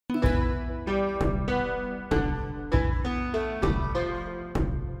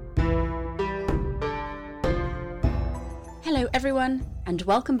everyone, and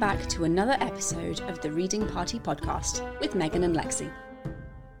welcome back to another episode of the Reading Party podcast with Megan and Lexi.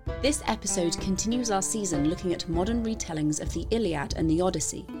 This episode continues our season looking at modern retellings of the Iliad and the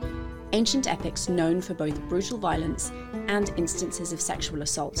Odyssey, ancient epics known for both brutal violence and instances of sexual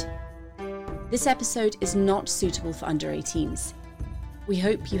assault. This episode is not suitable for under 18s. We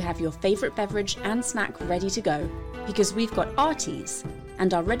hope you have your favourite beverage and snack ready to go, because we've got our teas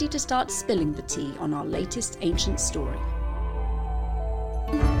and are ready to start spilling the tea on our latest ancient story.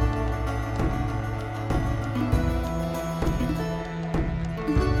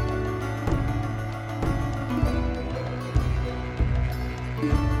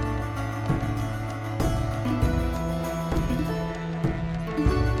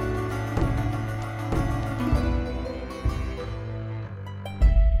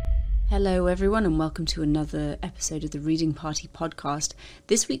 Hello everyone and welcome to another episode of the Reading Party podcast.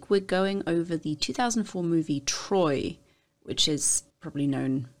 This week we're going over the 2004 movie Troy, which is probably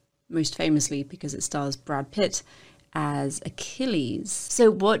known most famously because it stars Brad Pitt as Achilles. So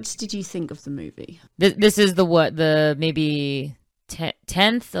what did you think of the movie? This is the maybe 10th,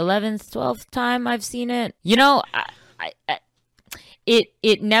 11th, 12th time I've seen it. You know,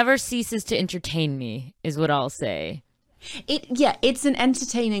 it never ceases to entertain me, is what I'll say. It's an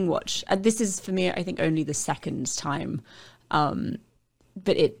entertaining watch. This is for me, I think, only the second time,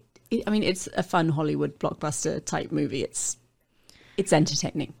 but it's a fun Hollywood blockbuster type movie. It's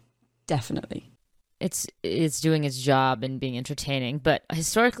entertaining, definitely. It's doing its job and being entertaining, but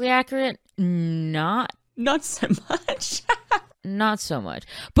historically accurate, not so much. Not so much.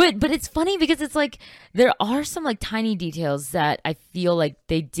 But it's funny because it's like there are some like tiny details that I feel like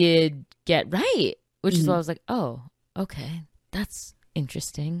they did get right, which is why I was like, oh. Okay, that's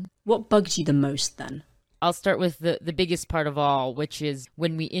interesting. What bugged you the most then? I'll start with the biggest part of all, which is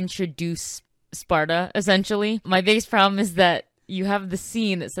when we introduce Sparta, essentially. My biggest problem is that you have the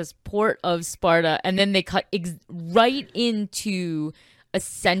scene that says Port of Sparta, and then they cut right into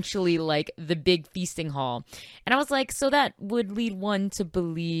essentially like the big feasting hall. And I was like, so that would lead one to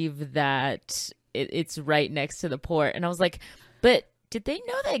believe that it's right next to the port. And I was like, but did they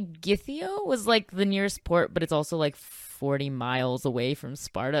know that Githio was like the nearest port, but it's also like 40 miles away from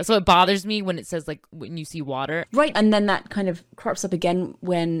Sparta? So it bothers me when it says like when you see water. Right, and then that kind of crops up again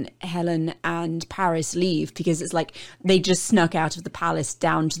when Helen and Paris leave, because it's like they just snuck out of the palace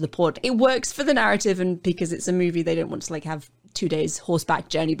down to the port. It works for the narrative, and because it's a movie, they don't want to like have 2 days horseback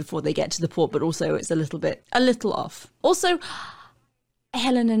journey before they get to the port, but also it's a little off. Also,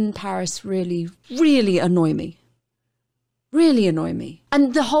 Helen and Paris really, really annoy me. Really annoy me.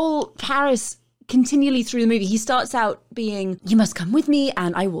 And the whole Paris continually through the movie, he starts out being, you must come with me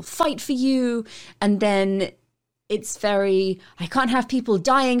and I will fight for you. And then it's very, I can't have people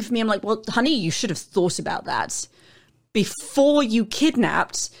dying for me. I'm like, well, honey, you should have thought about that before you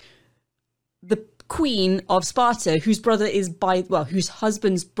kidnapped the queen of Sparta, whose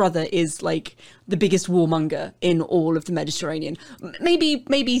husband's brother is like the biggest warmonger in all of the Mediterranean.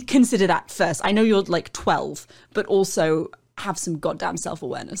 Maybe consider that first. I know you're like 12, but also have some goddamn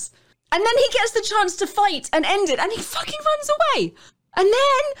self-awareness. And then he gets the chance to fight and end it, and he fucking runs away. And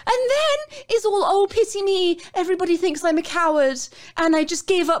then is all, oh, pity me, everybody thinks I'm a coward, and I just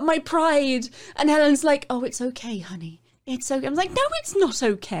gave up my pride. And Helen's like, oh, it's okay, honey. It's okay. I'm like, no, it's not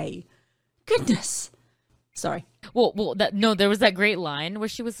okay. Goodness. Sorry. Well, there was that great line where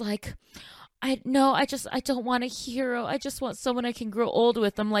she was like, I don't want a hero. I just want someone I can grow old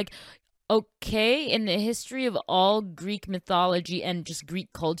with. I'm like, okay, in the history of all Greek mythology and just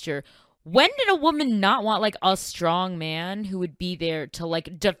Greek culture, when did a woman not want like a strong man who would be there to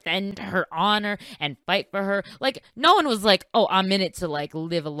like defend her honor and fight for her? Like no one was like, oh, I'm in it to like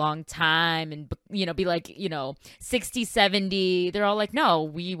live a long time and, you know, be like, you know, 60, 70. They're all like, no,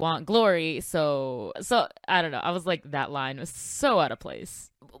 we want glory. So I don't know. I was like, that line was so out of place.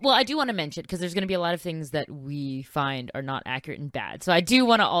 Well, I do want to mention, because there's going to be a lot of things that we find are not accurate and bad. So I do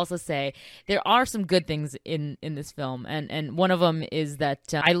want to also say there are some good things in this film. And one of them is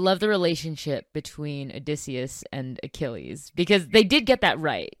that I love the relationship between Odysseus and Achilles, because they did get that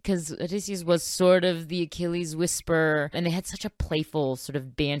right. Because Odysseus was sort of the Achilles whisperer, and they had such a playful sort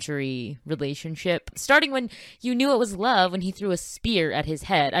of bantery relationship. Starting when you knew it was love when he threw a spear at his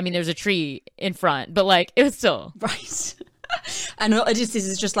head. I mean, there's a tree in front, but like, it was still... Right. And Odysseus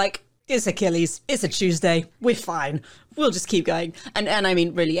is just like, it's Achilles, it's a Tuesday, we're fine, we'll just keep going. And I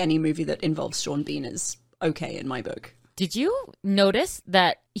mean, really, any movie that involves Sean Bean is okay in my book. Did you notice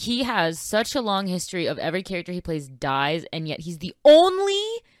that he has such a long history of every character he plays dies, and yet he's the only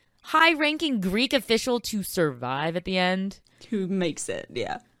high-ranking Greek official to survive at the end? Who makes it,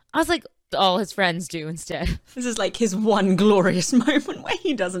 yeah. I was like, all his friends do instead. This is like his one glorious moment where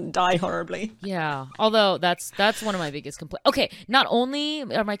he doesn't die horribly. Yeah. Although that's one of my biggest complaints. Okay, not only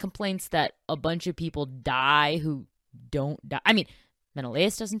are my complaints that a bunch of people die who don't die. I mean,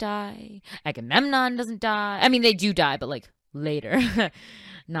 Menelaus doesn't die. Agamemnon doesn't die. I mean, they do die, but like later,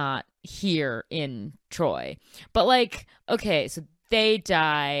 not here in Troy. But like, okay, so they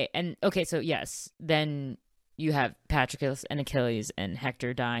die, and okay, so yes, then you have Patroclus and Achilles and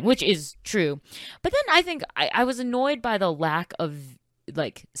Hector dying, which is true. But then I think I was annoyed by the lack of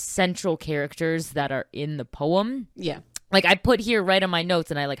like central characters that are in the poem. Yeah. Like I put here right on my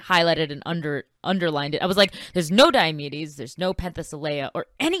notes and I like highlighted and underlined it. I was like, there's no Diomedes, there's no Penthesilea or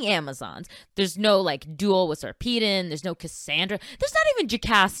any Amazons. There's no like duel with Sarpedon, there's no Cassandra. There's not even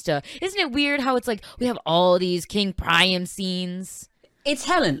Jocasta. Isn't it weird how it's like we have all these King Priam scenes? It's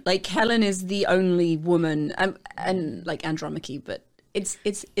Helen. Like Helen is the only woman, and like Andromache, but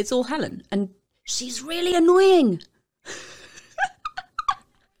it's all Helen, and she's really annoying.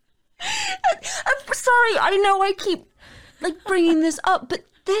 I'm sorry. I know I keep like bringing this up, but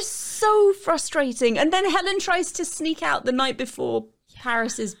they're so frustrating. And then Helen tries to sneak out the night before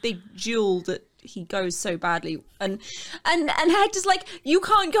Paris's big duel that he goes so badly, and Hector's like, "You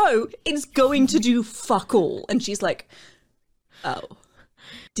can't go. It's going to do fuck all." And she's like, "Oh,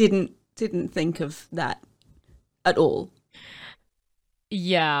 didn't think of that at all."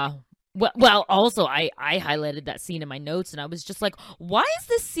 Yeah. Well, also, I highlighted that scene in my notes, and I was just like, why is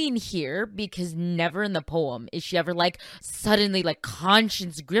this scene here? Because never in the poem is she ever, like, suddenly, like,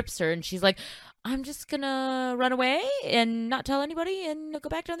 conscience grips her, and she's like, I'm just gonna run away and not tell anybody and go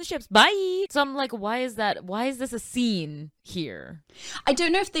back down the ships. Bye! So I'm like, why is this a scene here? I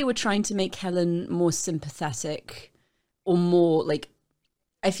don't know if they were trying to make Helen more sympathetic or more, like,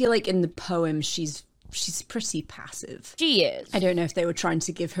 I feel like in the poem she's pretty passive. She is. I don't know if they were trying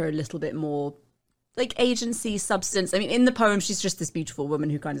to give her a little bit more like agency, substance. I mean, in the poem, she's just this beautiful woman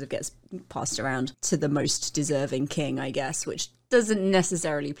who kind of gets passed around to the most deserving king, I guess, which doesn't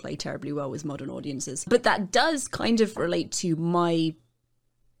necessarily play terribly well with modern audiences. But that does kind of relate to my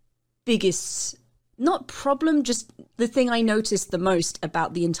biggest, not problem, just the thing I noticed the most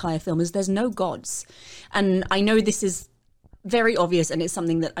about the entire film is there's no gods. And I know this is very obvious, and it's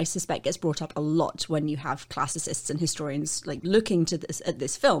something that I suspect gets brought up a lot when you have classicists and historians like looking to this at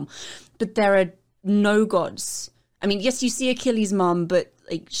this film. But there are no gods. I mean, yes, you see Achilles' mom, but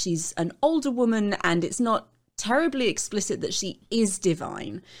like she's an older woman, and it's not terribly explicit that she is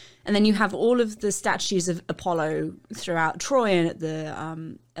divine. And then you have all of the statues of Apollo throughout Troy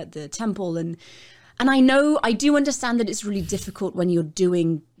and at the temple, and I do understand that it's really difficult when you're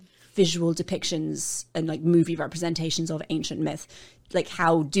doing visual depictions and like movie representations of ancient myth. Like,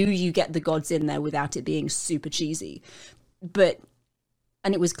 how do you get the gods in there without it being super cheesy?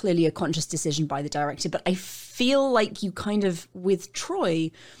 And it was clearly a conscious decision by the director, but I feel like you kind of, with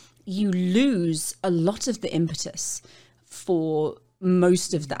Troy, you lose a lot of the impetus for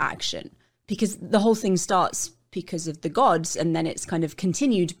most of the action, because the whole thing starts because of the gods, and then it's kind of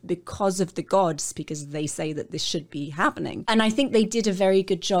continued because of the gods, because they say that this should be happening. And I think they did a very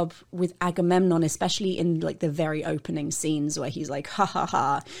good job with Agamemnon, especially in like the very opening scenes where he's like, ha ha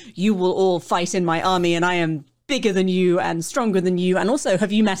ha, you will all fight in my army and I am bigger than you and stronger than you, and also,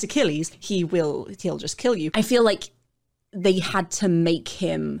 have you met Achilles? He'll just kill you. I feel like they had to make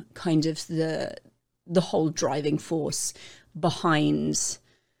him kind of the whole driving force behind.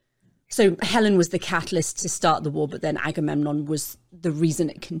 So Helen was the catalyst to start the war, but then Agamemnon was the reason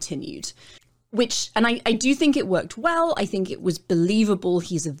it continued. And I do think it worked well. I think it was believable.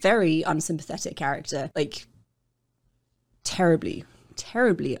 He's a very unsympathetic character. Like, terribly,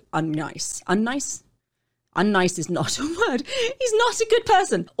 terribly unnice. Unnice? Unnice is not a word. He's not a good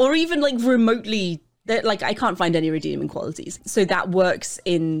person. Or even like remotely, like I can't find any redeeming qualities. So that works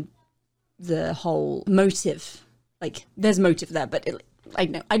in the whole motive. Like, there's motive there, but I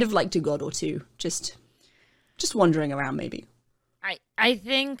don't know, I'd have liked a god or two, just wandering around maybe. I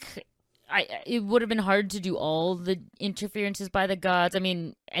think it would have been hard to do all the interferences by the gods. I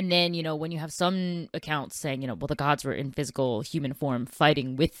mean, and then, you know, when you have some accounts saying, you know, well, the gods were in physical human form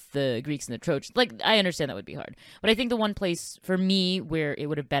fighting with the Greeks and the Trojans, like, I understand that would be hard. But I think the one place for me where it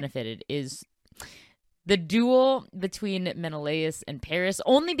would have benefited is the duel between Menelaus and Paris,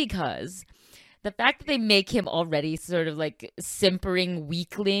 only because the fact that they make him already sort of like simpering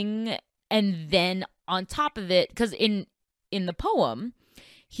weakling, and then on top of it, because in the poem,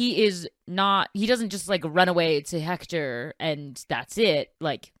 he doesn't just like run away to Hector and that's it.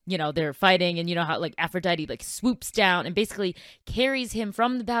 Like, you know, they're fighting, and you know how like Aphrodite like swoops down and basically carries him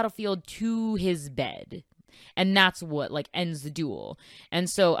from the battlefield to his bed. And that's what like ends the duel. And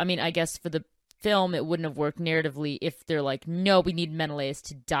so, I mean, I guess for the film, it wouldn't have worked narratively if they're like, no, we need Menelaus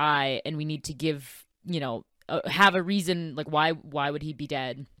to die and we need to give, have a reason, like why would he be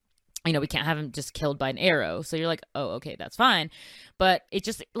dead? We can't have him just killed by an arrow. So you're like, oh, okay, that's fine. But it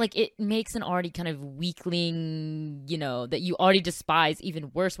just, like, it makes an already kind of weakling, that you already despise even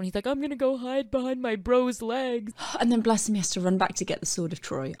worse when he's like, I'm going to go hide behind my bro's legs. And then bless him, he has to run back to get the Sword of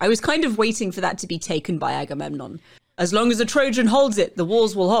Troy. I was kind of waiting for that to be taken by Agamemnon. As long as a Trojan holds it, the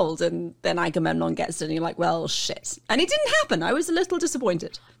walls will hold. And then Agamemnon gets it and you're like, well, shit. And it didn't happen. I was a little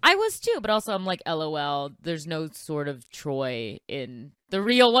disappointed. I was too, but also I'm like, LOL, there's no Sword of Troy in the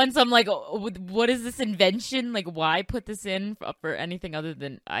real one. So I'm like, what is this invention? Like, why put this in for anything other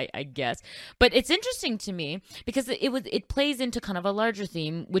than I guess? But it's interesting to me because it plays into kind of a larger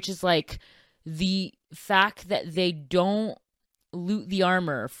theme, which is like the fact that they don't loot the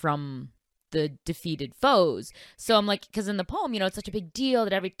armor from the defeated foes. So I'm like, because in the poem, it's such a big deal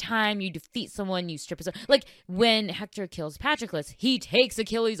that every time you defeat someone, you strip it. Like when Hector kills Patroclus, he takes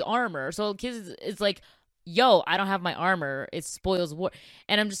Achilles' armor. So Achilles is like, yo, I don't have my armor. It spoils war.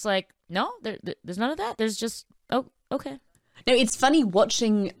 And I'm just like, no, there's none of that. There's just, oh, okay. No, it's funny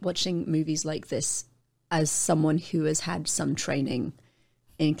watching movies like this as someone who has had some training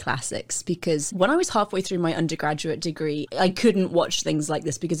in classics, because when I was halfway through my undergraduate degree, I couldn't watch things like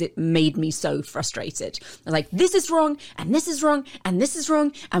this because it made me so frustrated. I was like, this is wrong, and this is wrong, and this is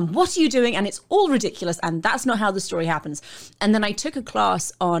wrong, and what are you doing? And it's all ridiculous, and that's not how the story happens. And then I took a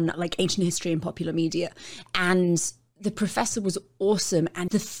class on like ancient history and popular media, and the professor was awesome. And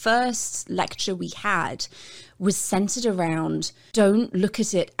the first lecture we had was centered around, don't look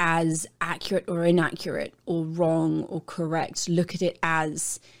at it as accurate or inaccurate or wrong or correct. Look at it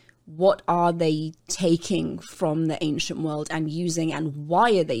as, what are they taking from the ancient world and using, and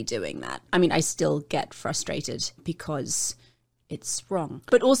why are they doing that? I mean, I still get frustrated because it's wrong.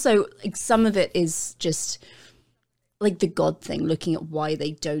 But also, like, some of it is just like the God thing, looking at why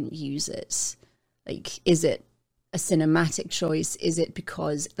they don't use it. Like, is it a cinematic choice? Is it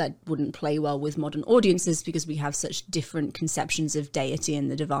because that wouldn't play well with modern audiences because we have such different conceptions of deity and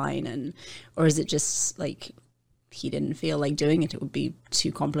the divine? Or is it just like he didn't feel like doing it? It would be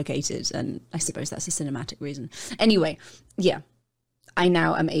too complicated. And I suppose that's a cinematic reason. Anyway, yeah, I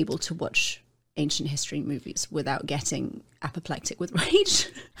now am able to watch ancient history movies without getting apoplectic with rage.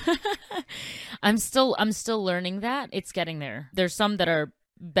 I'm still learning that. It's getting there. There's some that are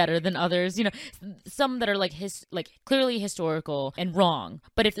better than others, some that are like clearly historical and wrong,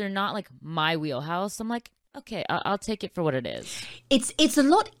 but if they're not like my wheelhouse, I'm like, okay, I'll take it for what it is. It's a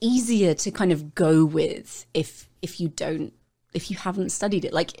lot easier to kind of go with if you haven't studied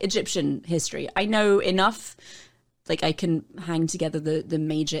it. Like Egyptian history, I know enough, like I can hang together the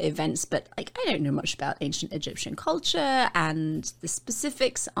major events, but like I don't know much about ancient Egyptian culture, and the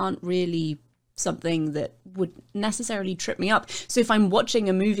specifics aren't really something that would necessarily trip me up. So if I'm watching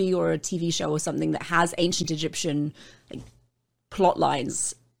a movie or a TV show or something that has ancient Egyptian like plot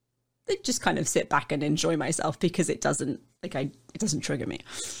lines, I just kind of sit back and enjoy myself because it doesn't trigger me.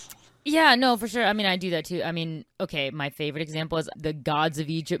 Yeah, no, for sure. I mean, I do that too. I mean, okay, my favorite example is the Gods of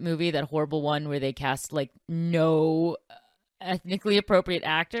Egypt movie, that horrible one where they cast like no ethnically appropriate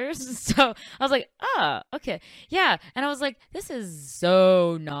actors. So I was like, okay. Yeah. And I was like, this is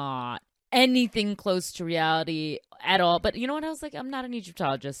so not anything close to reality at all. But you know what? I was like, I'm not an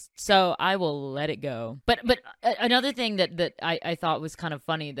Egyptologist, so I will let it go. But another thing that I thought was kind of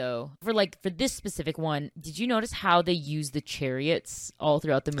funny though, for this specific one, did you notice how they use the chariots all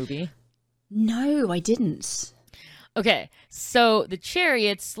throughout the movie? No, I didn't. Okay, so the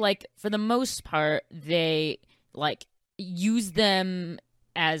chariots, like for the most part, they like use them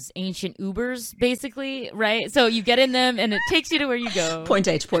as ancient Ubers, basically, right? So you get in them and it takes you to where you go. Point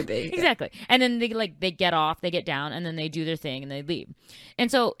A to point B. Exactly. And then they get off, they get down, and then they do their thing and they leave.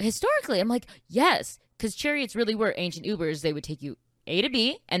 And so historically, I'm like, yes, because chariots really were ancient Ubers. They would take you A to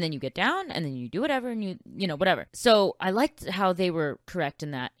B, and then you get down, and then you do whatever, and you know, whatever. So I liked how they were correct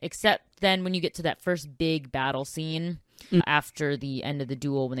in that, except then when you get to that first big battle scene after the end of the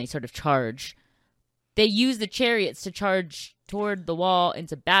duel, when they sort of charge, they use the chariots to charge toward the wall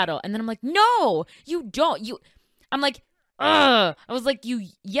into battle. And then I'm like, no, you don't. I'm like, ugh. I was like,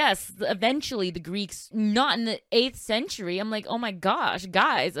 yes, eventually the Greeks, not in the 8th century. I'm like, oh my gosh,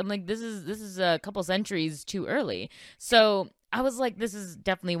 guys. I'm like, this is a couple centuries too early. So I was like, this is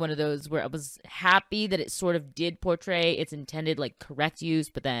definitely one of those where I was happy that it sort of did portray its intended like correct use,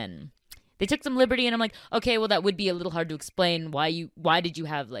 but then they took some liberty, and I'm like, okay, well, that would be a little hard to explain. Why did you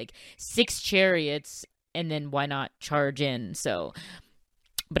have like 6 chariots, and then why not charge in? So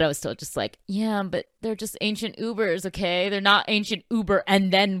But I was still just like, yeah, but they're just ancient Ubers, okay? They're not ancient Uber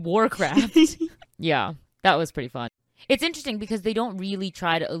and then Warcraft. Yeah, that was pretty fun. It's interesting because they don't really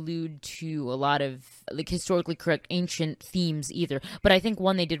try to allude to a lot of like historically correct ancient themes either. But I think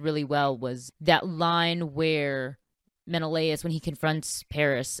one they did really well was that line where Menelaus, when he confronts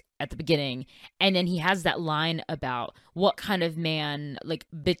Paris at the beginning, and then he has that line about what kind of man like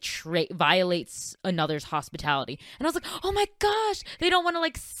violates another's hospitality. And I was like, oh my gosh, they don't want to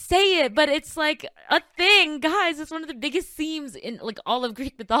like say it, but it's like a thing, guys. It's one of the biggest themes in like all of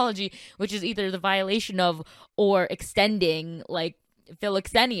Greek mythology, which is either the violation of or extending like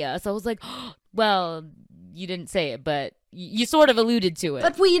philoxenia. So I was like, oh, well, you didn't say it, but you sort of alluded to it.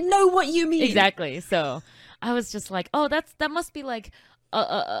 But we know what you mean. Exactly. So I was just like, oh, that must be like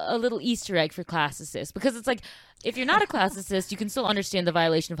a little Easter egg for classicists, because it's like, if you're not a classicist, you can still understand the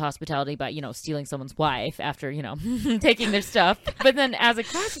violation of hospitality by, you know, stealing someone's wife after, you know, taking their stuff. But then as a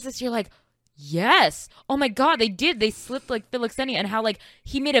classicist, you're like, yes, oh my God, they slipped like philoxenia, and how like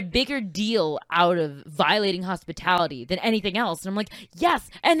he made a bigger deal out of violating hospitality than anything else. And I'm like, yes,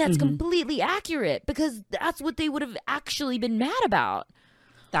 and that's completely accurate, because that's what they would have actually been mad about.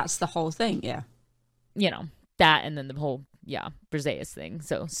 That's the whole thing, yeah. You know, that, and then the whole, Briseis thing.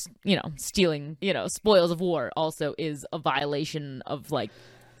 So, you know, stealing, you know, spoils of war also is a violation of like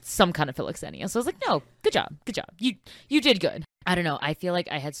some kind of philoxenia. So I was like, no, good job. You did good. I don't know. I feel like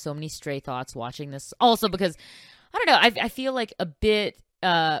I had so many stray thoughts watching this. Also because, I don't know, I feel like a bit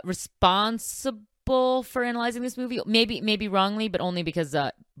responsible for analyzing this movie. Maybe wrongly, but only because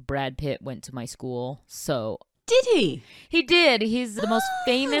Brad Pitt went to my school. So did he? He did. He's the most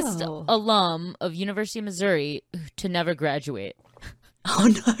famous alum of University of Missouri to never graduate.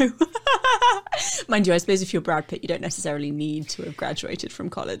 Oh, no. Mind you, I suppose if you're Brad Pitt, you don't necessarily need to have graduated from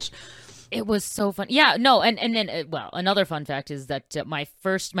college. It was so fun. Yeah, no, and then, well, another fun fact is that my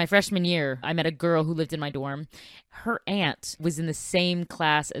freshman year, I met a girl who lived in my dorm. Her aunt was in the same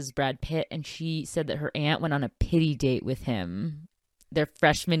class as Brad Pitt, and she said that her aunt went on a pity date with him their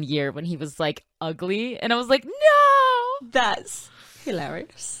freshman year when he was like ugly, and I was like, no, that's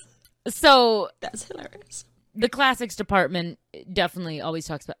hilarious. So that's hilarious. The classics department definitely always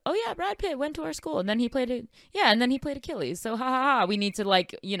talks about, oh yeah, Brad Pitt went to our school and then he played Achilles. So ha ha ha, we need to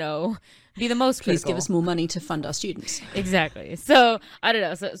like, you know, be the most critical. Please give us more money to fund our students. Exactly. So I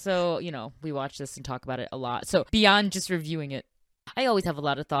don't know. So you know, we watch this and talk about it a lot. So beyond just reviewing it, I always have a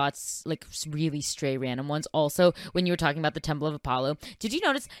lot of thoughts, like really stray random ones. Also, when you were talking about the Temple of Apollo, did you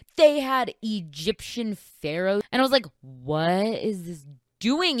notice they had Egyptian pharaohs? And I was like, what is this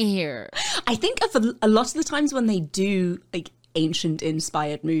doing here? I think of a lot of the times when they do like ancient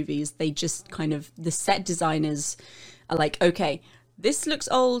inspired movies, they just kind of, the set designers are like, okay, this looks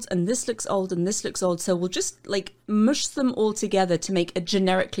old and this looks old and this looks old, so we'll just like mush them all together to make a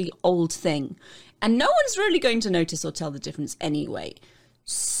generically old thing. And no one's really going to notice or tell the difference anyway.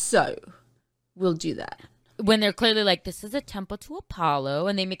 So we'll do that. When they're clearly like, this is a temple to Apollo,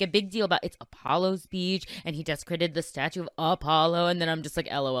 and they make a big deal about it's Apollo's beach, and he desecrated the statue of Apollo, and then I'm just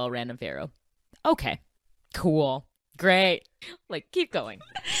like, LOL, random pharaoh. Okay, cool, great. Like, keep going.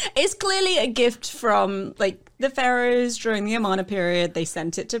 It's clearly a gift from like the pharaohs during the Amarna period. They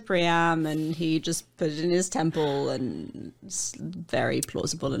sent it to Priam, and he just put it in his temple, and it's very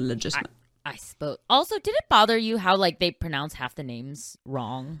plausible and legitimate. I suppose. Also, did it bother you how like they pronounce half the names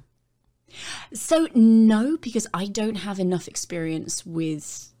wrong? So no, because I don't have enough experience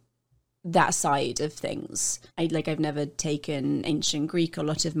with that side of things. I've never taken ancient Greek. A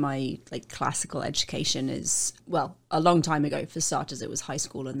lot of my like classical education is, well, a long time ago. For starters, it was high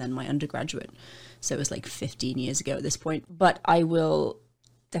school and then my undergraduate. So it was like 15 years ago at this point. But I will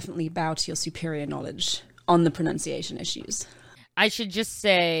definitely bow to your superior knowledge on the pronunciation issues. I should just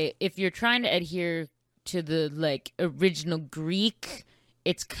say, if you're trying to adhere to the like original Greek,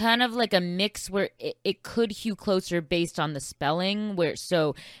 it's kind of like a mix where it could hew closer based on the spelling, where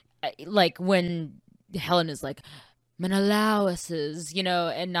so like when Helen is like Menelaus, you know,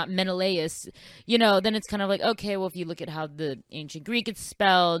 and not Menelaus, you know, then it's kind of like, okay, well, if you look at how the ancient Greek is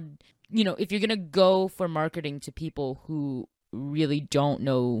spelled, you know, if you're going to go for marketing to people who really don't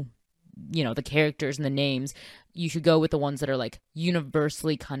know, you know, the characters and the names, you should go with the ones that are like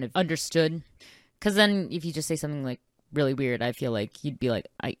universally kind of understood. Because then if you just say something like really weird, I feel like you'd be like,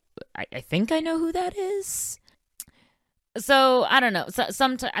 I think I know who that is. So I don't know.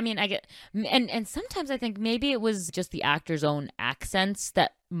 Sometimes, I mean, I get, and sometimes I think maybe it was just the actor's own accents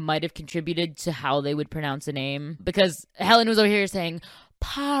that might have contributed to how they would pronounce a name. Because Helen was over here saying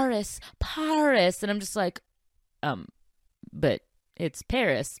Paris, and I'm just like, but it's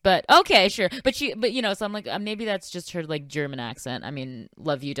Paris. But okay, sure. But so I'm like, maybe that's just her like German accent. I mean,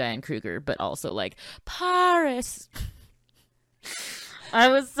 love you, Diane Kruger, but also like Paris. I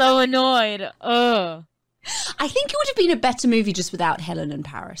was so annoyed. Ugh. I think it would have been a better movie just without Helen and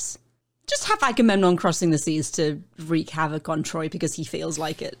Paris. Just have Agamemnon crossing the seas to wreak havoc on Troy because he feels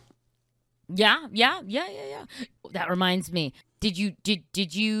like it. Yeah. That reminds me. Did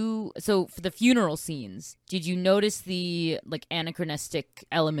you so for the funeral scenes, did you notice the like anachronistic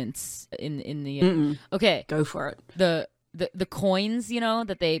elements in the Okay. Go for it. The coins,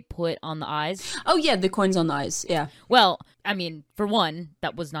 that they put on the eyes. Oh yeah, the coins on the eyes. Yeah. Well, I mean, for one,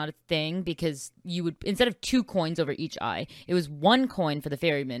 that was not a thing because you would, instead of 2 coins over each eye, it was 1 coin for the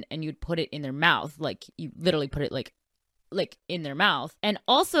ferryman, and you'd put it in their mouth, like you literally put it like in their mouth. And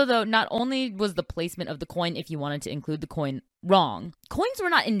also, though, not only was the placement of the coin, if you wanted to include the coin, wrong. Coins were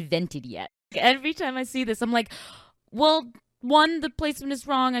not invented yet. Every time I see this, I'm like, well, one, the placement is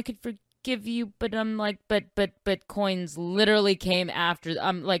wrong. I could forgive you, but I'm like, but coins literally came after.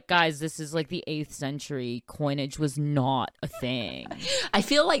 I'm like, guys, this is like the 8th century. Coinage was not a thing. I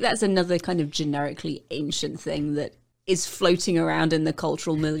feel like that's another kind of generically ancient thing that is floating around in the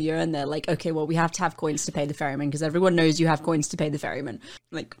cultural milieu, and they're like, okay, well, we have to have coins to pay the ferryman because everyone knows you have coins to pay the ferryman.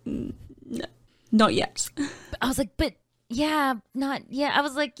 Like, no, not yet. I was like, but yeah, not yet. I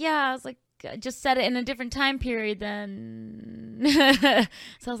was like, just set it in a different time period then.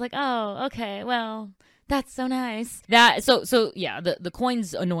 So I was like, oh, okay, well, that's so nice. So yeah, the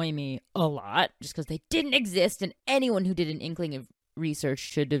coins annoy me a lot just because they didn't exist, and anyone who did an inkling of research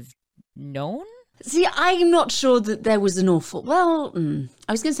should have known. See, I'm not sure that there was an awful... Well,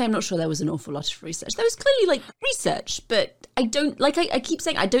 I was going to say I'm not sure there was an awful lot of research. There was clearly, like, research, but I don't... Like, I keep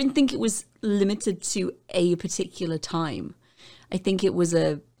saying, I don't think it was limited to a particular time. I think it was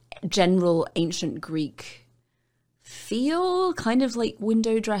a general ancient Greek feel, kind of like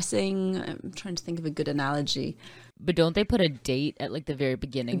window dressing. I'm trying to think of a good analogy. But don't they put a date at, like, the very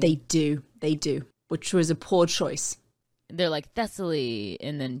beginning? They do, which was a poor choice. They're like, Thessaly,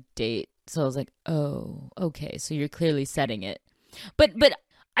 and then date. So I was like, oh, okay, so you're clearly setting it. But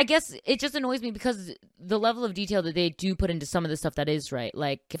I guess it just annoys me because the level of detail that they do put into some of the stuff that is right.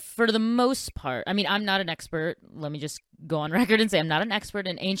 Like, for the most part, I mean, I'm not an expert. Let me just go on record and say I'm not an expert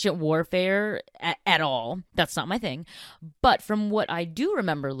in ancient warfare at all. That's not my thing. But from what I do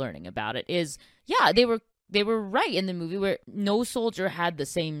remember learning about it is, yeah, they were right in the movie where no soldier had the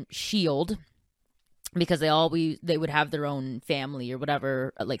same shield, because they would have their own family or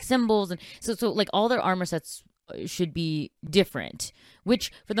whatever, like symbols, and so like all their armor sets should be different,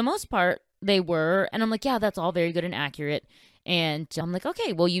 which for the most part they were. And I'm like, yeah, that's all very good and accurate. And I'm like,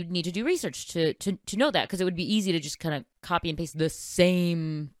 okay, well, you need to do research to know that, because it would be easy to just kind of copy and paste the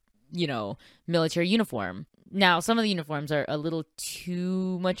same, military uniform. Now, some of the uniforms are a little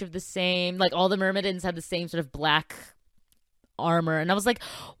too much of the same. Like all the Myrmidons had the same sort of black armor, and I was like,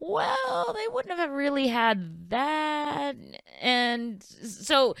 well, they wouldn't have really had that. And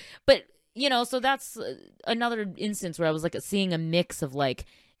so, but so that's another instance where I was like seeing a mix of like,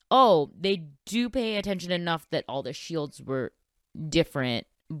 oh, they do pay attention enough that all the shields were different,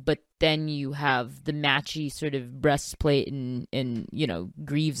 but then you have the matchy sort of breastplate and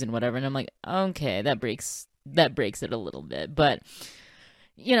greaves and whatever, and I'm like, okay, that breaks it a little bit. But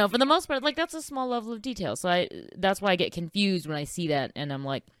for the most part, like, that's a small level of detail. So that's why I get confused when I see that, and I'm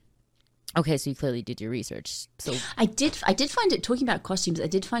like, okay, so you clearly did your research. So I did find it, talking about costumes, I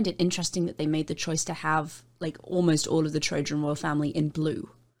did find it interesting that they made the choice to have, like, almost all of the Trojan royal family in blue.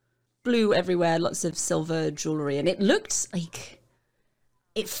 Blue everywhere, lots of silver jewelry, and it looked like,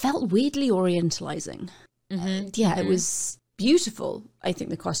 it felt weirdly orientalizing. Mm-hmm. It was beautiful. I think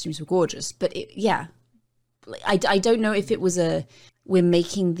the costumes were gorgeous, but I don't know if it was we're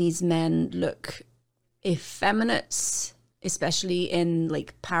making these men look effeminate, especially in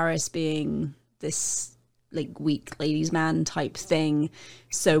like Paris being this like weak ladies man type thing,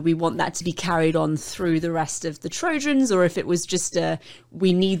 so we want that to be carried on through the rest of the Trojans, or if it was just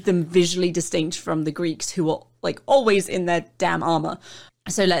we need them visually distinct from the Greeks, who are like always in their damn armor,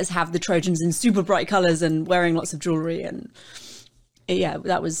 so let's have the Trojans in super bright colors and wearing lots of jewelry. And yeah,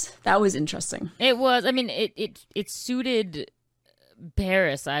 that was interesting. It was. I mean, it suited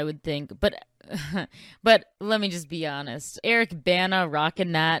Paris, I would think, but let me just be honest. Eric Bana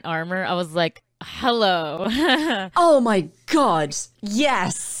rocking that armor, I was like, hello. Oh my god,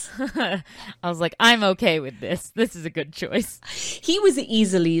 yes. I was like, I'm okay with this. This is a good choice. He was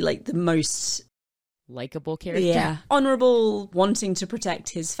easily like the most likable character. Yeah, honorable, wanting to protect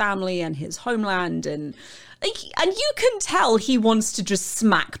his family and his homeland, and you can tell he wants to just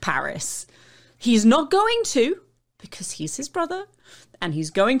smack Paris. He's not going to, because he's his brother and he's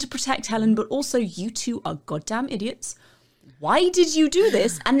going to protect Helen, but also you two are goddamn idiots. Why did you do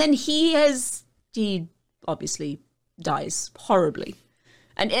this? And then he obviously dies horribly.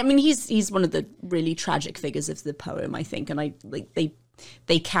 And I mean, he's one of the really tragic figures of the poem, I think. And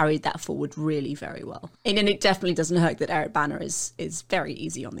they carried that forward really very well. And it definitely doesn't hurt that Eric Bana is very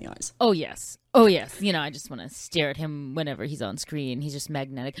easy on the eyes. Oh, yes. Oh, yes. You know, I just want to stare at him whenever he's on screen. He's just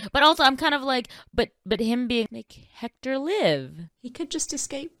magnetic. But also, I'm kind of like, but him being, make Hector live. He could just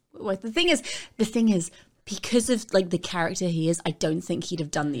escape. Well, the thing is, because of like the character he is, I don't think he'd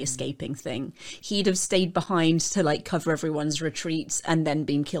have done the escaping thing. He'd have stayed behind to like cover everyone's retreats and then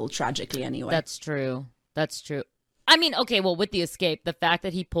been killed tragically anyway. That's true. I mean, okay, well, with the escape, the fact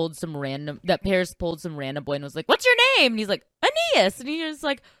that Paris pulled some random boy and was like, "What's your name?" And he's like, "Aeneas." And he's just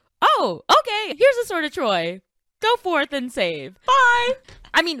like, "Oh, okay, here's the sword of Troy. Go forth and save. Bye."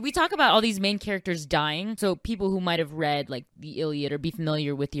 I mean, we talk about all these main characters dying, so people who might have read, like, the Iliad or be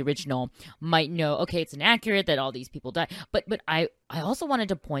familiar with the original might know, okay, it's inaccurate that all these people die. But I also wanted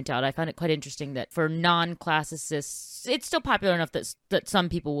to point out, I found it quite interesting that for non-classicists, it's still popular enough that some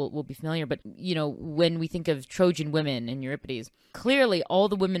people will be familiar, but, you know, when we think of Trojan women in Euripides, clearly all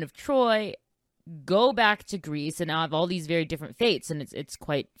the women of Troy go back to Greece and now have all these very different fates, and it's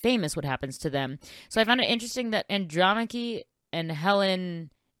quite famous what happens to them. So I found it interesting that Andromache and Helen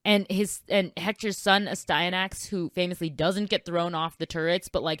and Hector's son Astyanax, who famously doesn't get thrown off the turrets,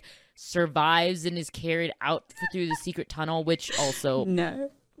 but like survives and is carried out through the secret tunnel, which also no.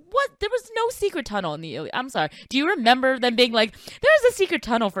 What? There was no secret tunnel in the Iliad. I'm sorry. Do you remember them being like, there's a secret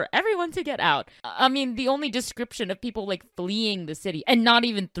tunnel for everyone to get out? I mean, the only description of people like fleeing the city, and not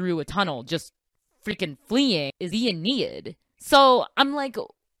even through a tunnel, just freaking fleeing, is the Aeneid. So I'm like,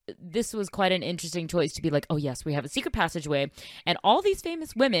 this was quite an interesting choice to be like, oh yes, we have a secret passageway, and all these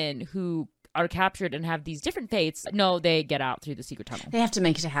famous women who are captured and have these different fates, no, they get out through the secret tunnel. They have to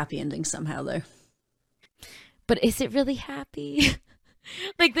make it a happy ending somehow, though. But is it really happy?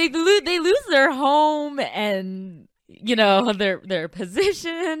 Like they lose their home and, you know, their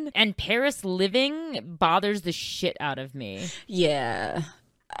position, and Paris living bothers the shit out of me. Yeah,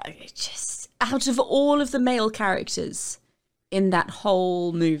 just out of all of the male characters in that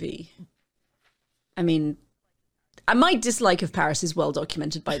whole movie, I mean, my dislike of Paris is well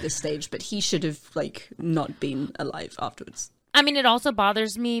documented by this stage, but he should have like not been alive afterwards. I mean, it also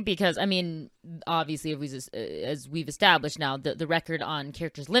bothers me because, I mean, obviously, as we've established now, the record on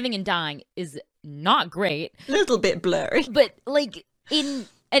characters living and dying is not great. A little bit blurry. But, like,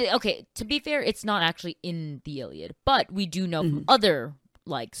 okay, to be fair, it's not actually in the Iliad, but we do know from other,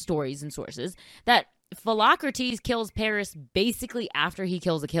 like, stories and sources that Philocrates kills Paris basically after he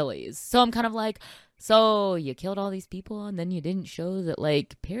kills Achilles. So I'm kind of like, so you killed all these people and then you didn't show that,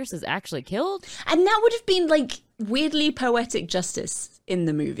 like, Paris is actually killed? And that would have been, like, weirdly poetic justice in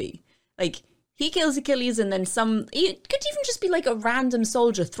the movie. Like, he kills Achilles and then it could even just be like a random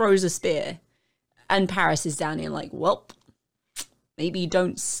soldier throws a spear and Paris is down here like, well, maybe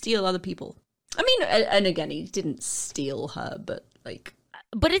don't steal other people. I mean, and again, he didn't steal her, but like...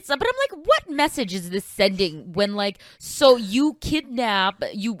 But I'm like, what message is this sending when, like, so you kidnap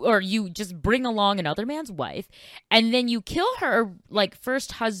you just bring along another man's wife and then you kill her, like,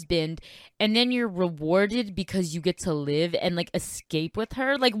 first husband, and then you're rewarded because you get to live and, like, escape with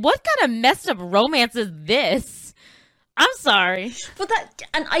her? Like, what kind of messed up romance is this? I'm sorry. But that,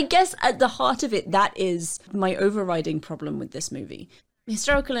 and I guess at the heart of it, that is my overriding problem with this movie.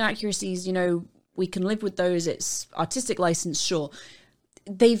 Historical inaccuracies, you know, we can live with those. It's artistic license, sure.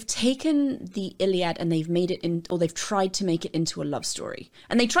 They've taken the Iliad and they've made it they've tried to make it into a love story.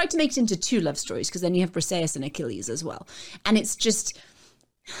 And they tried to make it into two love stories because then you have Briseis and Achilles as well. And it's just,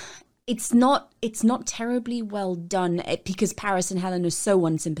 it's not terribly well done because Paris and Helen are so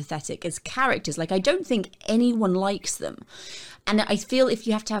unsympathetic as characters. Like, I don't think anyone likes them. And I feel if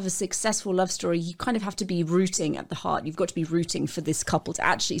you have to have a successful love story, you kind of have to be rooting at the heart. You've got to be rooting for this couple to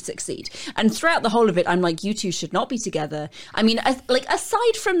actually succeed. And throughout the whole of it, I'm like, you two should not be together. I mean, like,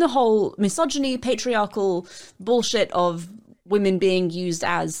 aside from the whole misogyny, patriarchal bullshit of women being used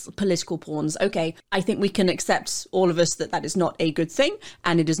as political pawns, okay, I think we can accept, all of us, that is not a good thing.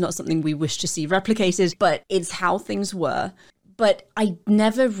 And it is not something we wish to see replicated. But it's how things were. But I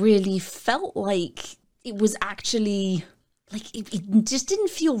never really felt like it was actually... Like, it just didn't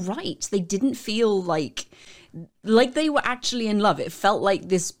feel right. They didn't feel like they were actually in love. It felt like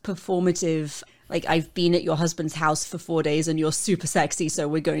this performative, like, I've been at your husband's house for 4 days and you're super sexy, so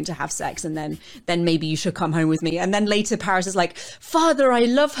we're going to have sex, and then maybe you should come home with me. And then later Paris is like, Father, I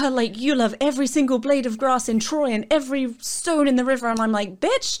love her like you love every single blade of grass in Troy and every stone in the river. And I'm like,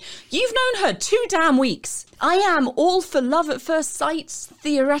 bitch, you've known her 2 damn weeks. I am all for love at first sight,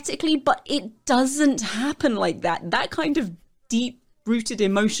 theoretically, but it doesn't happen like that. That kind of deep-rooted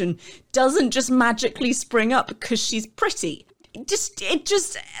emotion doesn't just magically spring up because she's pretty.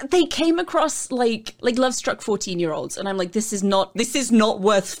 They came across like love-struck 14-year-olds, and I'm like, this is not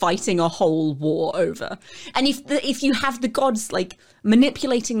worth fighting a whole war over. And if you have the gods like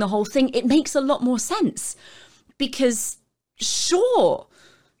manipulating the whole thing, it makes a lot more sense, because sure,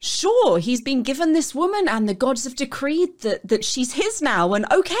 he's been given this woman and the gods have decreed that she's his now, and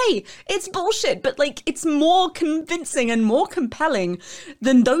okay, it's bullshit, but like, it's more convincing and more compelling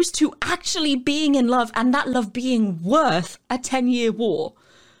than those two actually being in love and that love being worth a 10-year war.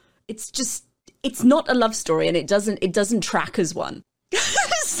 It's not a love story, and it doesn't track as one.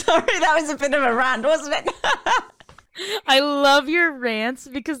 Sorry, that was a bit of a rant, wasn't it? I love your rants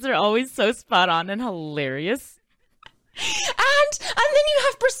because they're always so spot on and hilarious. And then you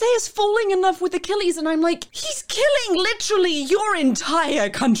have Briseis falling in love with Achilles, and I'm like, he's killing literally your entire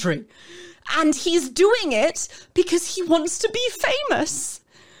country. And he's doing it because he wants to be famous.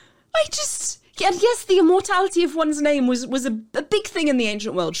 And yes, the immortality of one's name was a big thing in the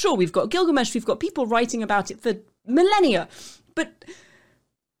ancient world. Sure, we've got Gilgamesh, we've got people writing about it for millennia. But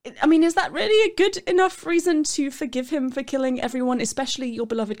I mean, is that really a good enough reason to forgive him for killing everyone, especially your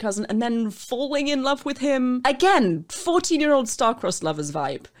beloved cousin, and then falling in love with him? Again, 14-year-old star-crossed lovers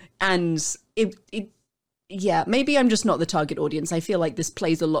vibe. And yeah, maybe I'm just not the target audience. I feel like this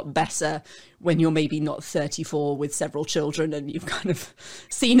plays a lot better when you're maybe not 34 with several children and you've kind of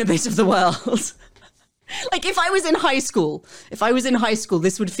seen a bit of the world. Like, if I was in high school,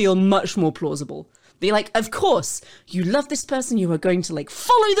 this would feel much more plausible. Be like, of course, you love this person, you are going to like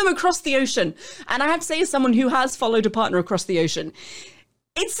follow them across the ocean. And I have to say, as someone who has followed a partner across the ocean,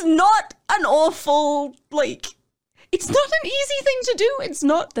 it's not an awful, like, it's not an easy thing to do.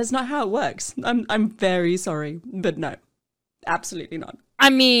 That's not how it works. I'm very sorry, but no, absolutely not. I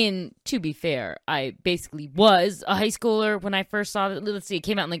mean, to be fair, I basically was a high schooler when I first saw it. Let's see, it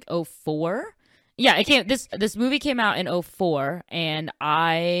came out in like 2004. Yeah, this movie came out in 2004, and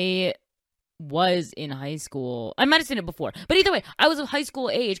I was in high school. I might have seen it before, but either way, I was of high school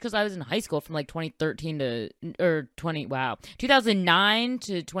age because I was in high school from like 2009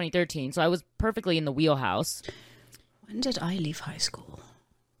 to 2013. So I was perfectly in the wheelhouse. When did I leave high school?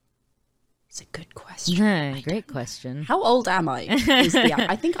 It's a good question. Great question. How old am I?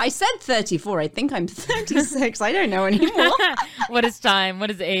 I think I said 34. I think I'm 36. I don't know anymore. What is time? What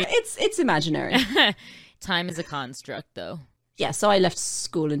is age? It's imaginary. Time is a construct, though. Yeah, so I left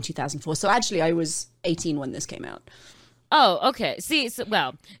school in 2004. So actually, I was 18 when this came out. Oh, okay. See,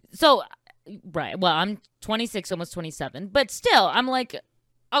 right. Well, I'm 26, almost 27. But still, I'm like,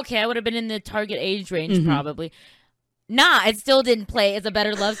 okay, I would have been in the target age range probably. Nah, it still didn't play as a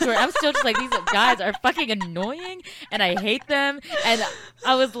better love story. I was still just like, these guys are fucking annoying and I hate them. And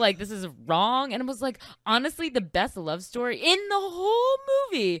I was like, this is wrong. And it was like, honestly, the best love story in the whole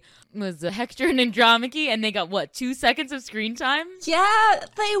movie was Hector and Andromache. And they got, 2 seconds of screen time? Yeah,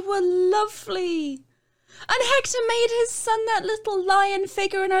 they were lovely. And Hector made his son that little lion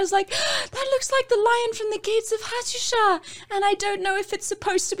figure, and I was like, that looks like the lion from the Gates of Hattusha. And I don't know if it's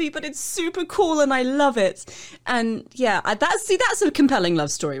supposed to be, but it's super cool, and I love it. And yeah, that's a compelling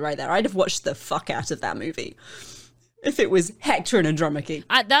love story right there. I'd have watched the fuck out of that movie if it was Hector and Andromache.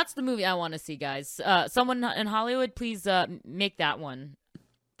 That's the movie I want to see, guys. Someone in Hollywood, please make that one.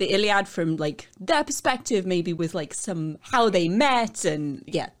 The Iliad from like their perspective, maybe with like some how they met, and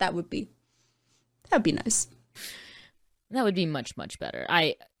yeah, that'd be nice. That would be much, much better.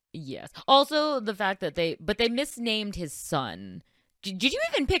 Yes. Also, the fact that they misnamed his son. Did you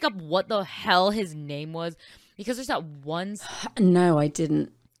even pick up what the hell his name was? Because there's that one. No, I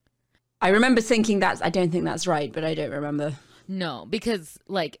didn't. I remember thinking I don't think that's right, but I don't remember. No, because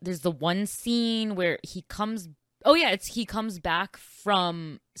like there's the one scene where he comes. Oh yeah, he comes back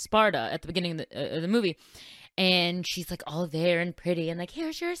from Sparta at the beginning of the movie. And she's like all there and pretty and like,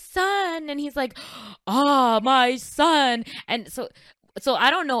 here's your son. And he's like, my son. And so I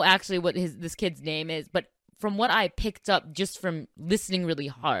don't know actually what this kid's name is, but from what I picked up just from listening really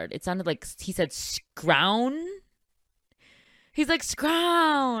hard, it sounded like he said Scrown. He's like,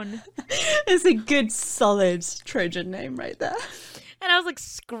 Scrown. It's a good, solid Trojan name right there. And I was like,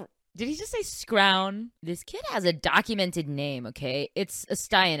 did he just say Scrown? This kid has a documented name, okay? It's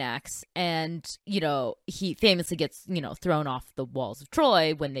Astyanax, and, he famously gets, thrown off the walls of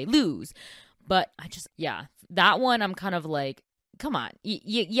Troy when they lose. But that one I'm kind of like, come on,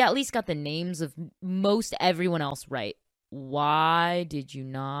 you at least got the names of most everyone else right. Why did you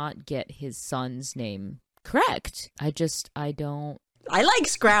not get his son's name correct? I don't. I like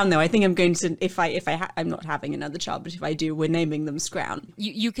Scrown though. I think I'm going to, I'm not having another child, but if I do, we're naming them Scrown.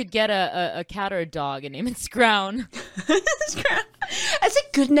 You could get a cat or a dog and name it Scrown. Scrown. That's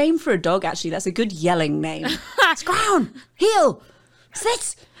a good name for a dog, actually. That's a good yelling name. Scrown! Heel!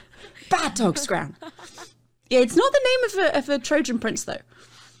 Sit! Bad dog, Scrown. Yeah, it's not the name of a Trojan prince, though.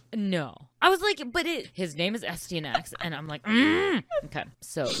 No. I was like, but his name is Estionax, and I'm like, Okay.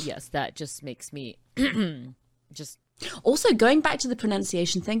 So, yes, that just makes me just... Also, going back to the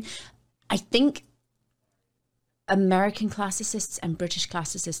pronunciation thing, I think American classicists and British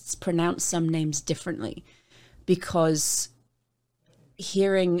classicists pronounce some names differently, because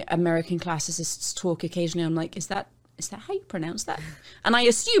hearing American classicists talk occasionally, I'm like, is that how you pronounce that? And I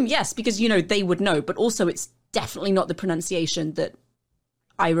assume yes, because, they would know, but also it's definitely not the pronunciation that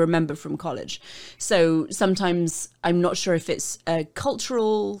I remember from college. So sometimes I'm not sure if it's a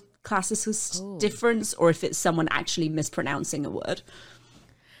cultural classicist difference or if it's someone actually mispronouncing a word.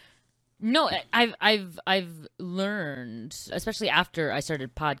 No, I've learned, especially after I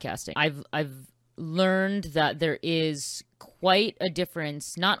started podcasting, I've learned that there is quite a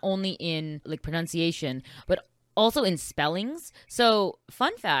difference, not only in like pronunciation, but also in spellings. So,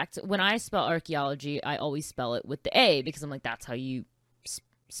 fun fact, when I spell archaeology, I always spell it with the A because I'm like, that's how you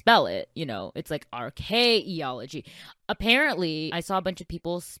spell it. It's like archaeology. Apparently, I saw a bunch of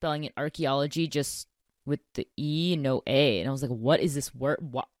people spelling it archaeology just with the E, no A. And I was like, what is this word?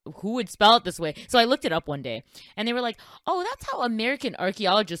 Who would spell it this way? So I looked it up one day and they were like, oh, that's how American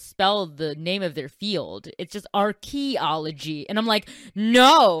archaeologists spell the name of their field. It's just archaeology. And I'm like,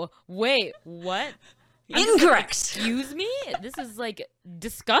 no, wait, what? Incorrect. Excuse me? This is like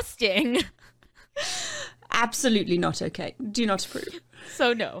disgusting. Absolutely not okay. Do not approve.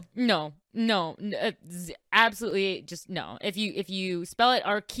 So no, absolutely just no. If you spell it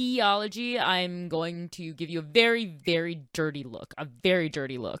archaeology, I'm going to give you a very, very dirty look,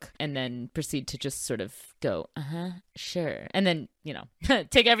 and then proceed to just sort of go, sure, and then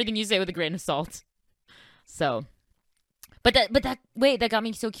take everything you say with a grain of salt. So. But that got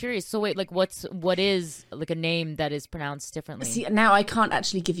me so curious. So wait, like what is like a name that is pronounced differently? See, now I can't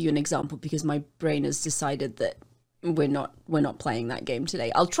actually give you an example because my brain has decided that we're not playing that game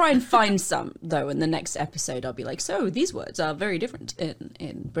today. I'll try and find some though in the next episode. I'll be like, so these words are very different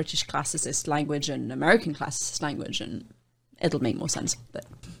in British classicist language and American classicist language, and it'll make more sense. But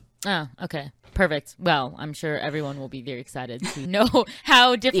oh, okay. Perfect. Well, I'm sure everyone will be very excited to know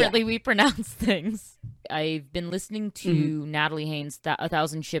how differently we pronounce things. I've been listening to Natalie Haynes' A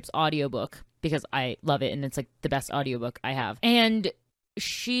Thousand Ships audiobook because I love it and it's like the best audiobook I have. And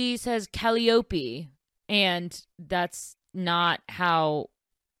she says Calliope, and that's not how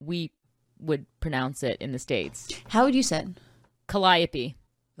we would pronounce it in the States. How would you say it? Calliope.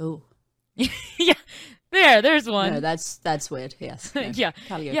 Oh. Yeah. There's one. No, that's weird. Yes. No. Yeah.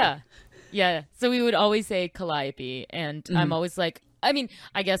 Calliope. Yeah. So we would always say Calliope, and I'm always like, I mean,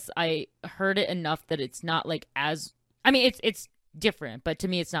 I guess I heard it enough that it's not like as, I mean, it's different, but to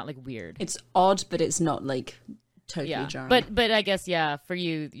me it's not like weird. It's odd, but it's not like totally jarring. But I guess, for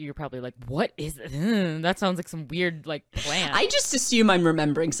you, you're probably like, what is it? That sounds like some weird like plant. I just assume I'm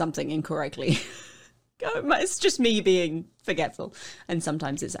remembering something incorrectly. It's just me being forgetful, and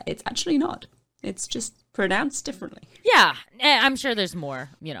sometimes it's actually not. It's just pronounced differently. Yeah, I'm sure there's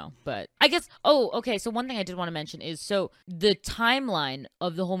more, but I guess, okay, so one thing I did want to mention is, so the timeline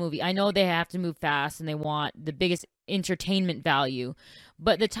of the whole movie, I know they have to move fast and they want the biggest entertainment value,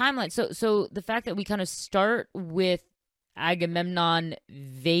 but the timeline, so the fact that we kind of start with Agamemnon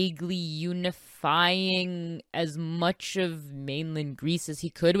vaguely unifying as much of mainland Greece as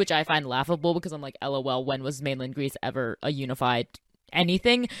he could, which I find laughable because I'm like, LOL, when was mainland Greece ever a unified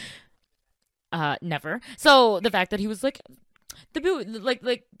anything? Never. So the fact that he was like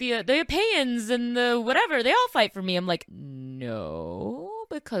the Achaeans and the whatever, they all fight for me. I'm like, no,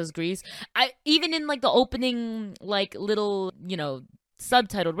 because Greece. Even in like the opening, like little,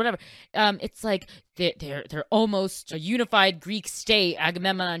 subtitled whatever. It's like they're almost a unified Greek state.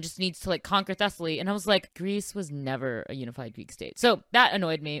 Agamemnon just needs to like conquer Thessaly, and I was like, Greece was never a unified Greek state. So that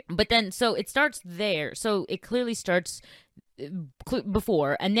annoyed me. But then, so it starts there. So it clearly starts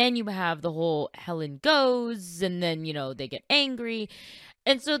before, and then you have the whole Helen goes, and then they get angry,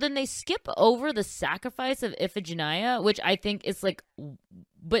 and so then they skip over the sacrifice of Iphigenia, which I think is like,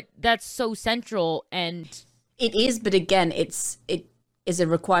 but that's so central. And it is, but again, it is a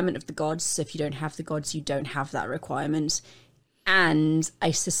requirement of the gods, so if you don't have the gods, you don't have that requirement. And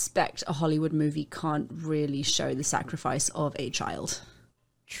I suspect a Hollywood movie can't really show the sacrifice of a child.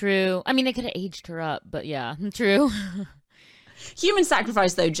 True. I mean, they could have aged her up, but yeah, true. Human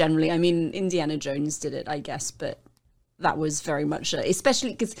sacrifice, though, generally. I mean, Indiana Jones did it, I guess, but that was very much,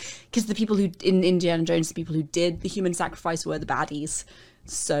 especially because the people who, in Indiana Jones, the people who did the human sacrifice were the baddies.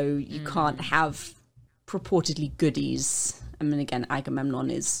 So you can't have purportedly goodies. I mean, again, Agamemnon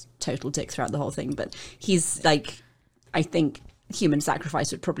is total dick throughout the whole thing, but he's like, I think human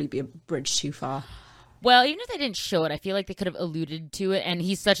sacrifice would probably be a bridge too far. Well, even if they didn't show it, I feel like they could have alluded to it, and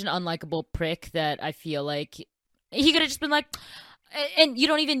he's such an unlikable prick that I feel like he could have just been like, and you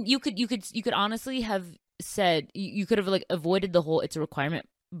don't even, you could honestly have said, you could have like avoided the whole, it's a requirement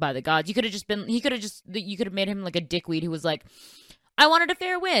by the gods. You could have just been, you could have made him like a dickweed who was like, I wanted a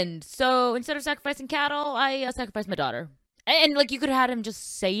fair wind, so instead of sacrificing cattle, I sacrificed my daughter. And like, you could have had him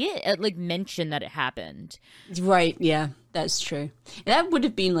just say it, like mention that it happened. Right, yeah, that's true. That would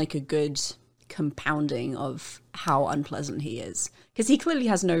have been like a good compounding of how unpleasant he is. Because he clearly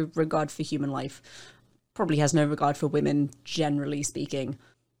has no regard for human life. Probably has no regard for women, generally speaking.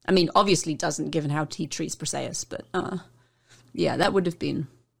 I mean, obviously doesn't, given how he treats Briseis, but yeah, that would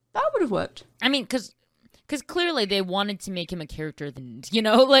have worked. I mean, because clearly they wanted to make him a character that, you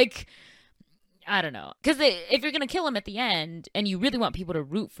know, like, I don't know. Because if you're going to kill him at the end and you really want people to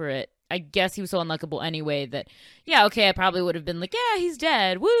root for it, I guess he was so unlikable anyway that, yeah, okay, I probably would have been like, yeah, he's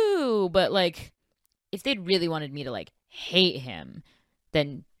dead, woo! But, like, if they'd really wanted me to, like, hate him,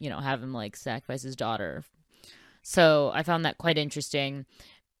 then, you know, have him, like, sacrifice his daughter. So I found that quite interesting.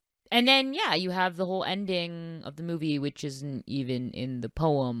 And then, yeah, you have the whole ending of the movie, which isn't even in the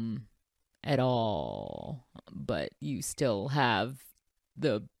poem at all. But you still have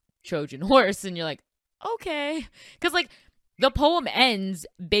the Trojan horse, and you're like, okay. Because, like, the poem ends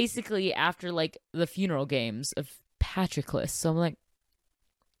basically after, like, the funeral games of Patroclus. So I'm like,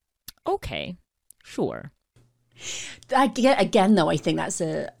 okay, sure. Again, though, I think that's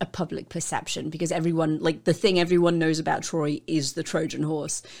a public perception because everyone, like, the thing everyone knows about Troy is the Trojan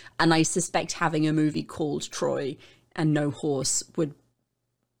horse. And I suspect having a movie called Troy and no horse would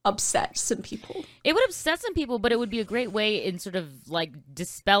upset some people. It would upset some people, but it would be a great way in sort of, like,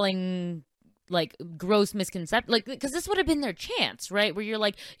 dispelling, like, gross misconception, like, because this would have been their chance, right? Where you're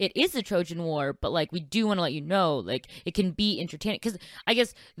like, it is the Trojan War, but, like, we do want to let you know, like, it can be entertaining. Because I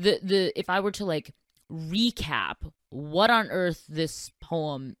guess the if I were to, like, recap what on earth this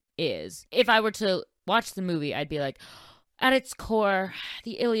poem is, if I were to watch the movie, I'd be like, at its core,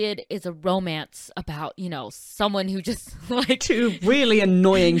 the Iliad is a romance about, you know, someone who just, like, two really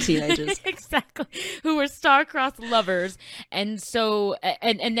annoying teenagers. Exactly. Who were star-crossed lovers. And so,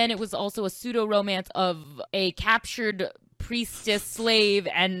 and then it was also a pseudo-romance of a captured priestess slave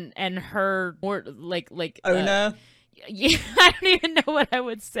and her, more like owner. Yeah, I don't even know what I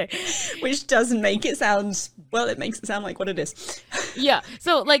would say. Which doesn't make it sound, well, it makes it sound like what it is. Yeah.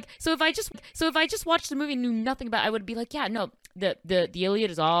 So if I just watched the movie and knew nothing about it, I would be like, yeah, no, the Iliad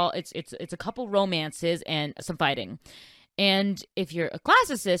is all, it's a couple romances and some fighting. And if you're a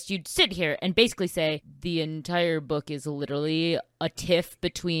classicist, you'd sit here and basically say the entire book is literally a tiff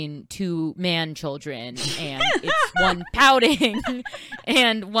between two man children, and it's one pouting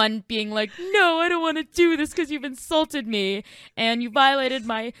and one being like, no, I don't want to do this because you've insulted me and you violated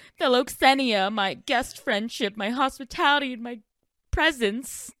my fellow Xenia, my guest friendship, my hospitality, and my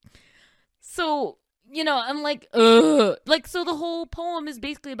presence. So, you know, I'm like, ugh. Like, so the whole poem is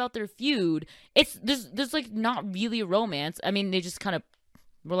basically about their feud. There's like not really a romance. I mean, they just kind of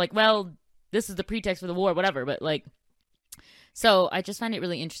were like, well, this is the pretext for the war, whatever. But, like, so I just find it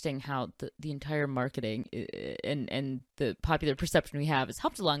really interesting how the entire marketing and the popular perception we have is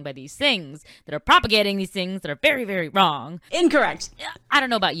helped along by these things that are propagating these things that are very, very wrong. Incorrect. I don't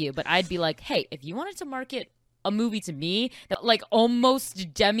know about you, but I'd be like, hey, if you wanted to market a movie to me that, like,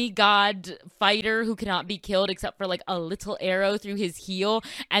 almost demigod fighter who cannot be killed except for, like, a little arrow through his heel,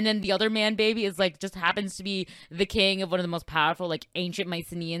 and then the other man baby is, like, just happens to be the king of one of the most powerful, like, ancient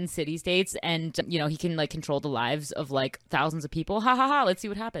Mycenaean city-states, and, you know, he can, like, control the lives of, like, thousands of people. Ha ha ha, let's see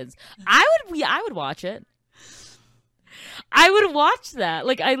what happens. I would watch it. I would watch that.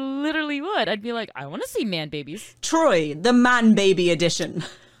 Like, I literally would. I'd be like, I want to see man babies. Troy, the man baby edition.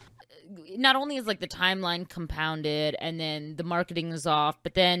 Not only is, like, the timeline compounded and then the marketing is off,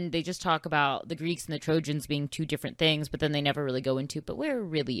 but then they just talk about the Greeks and the Trojans being two different things, but then they never really go into, but where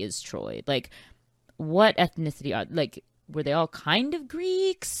really is Troy? Like, what ethnicity are, like, were they all kind of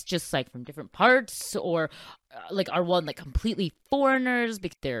Greeks, just, like, from different parts? Or, like, are one, like, completely foreigners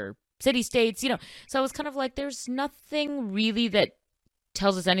because they're city-states, you know? So I was kind of like, there's nothing really that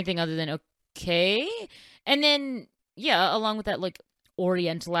tells us anything other than, okay. And then yeah, along with that like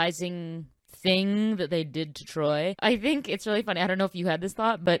orientalizing thing that they did to Troy. I think it's really funny. I don't know if you had this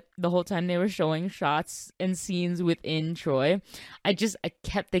thought, but the whole time they were showing shots and scenes within Troy, I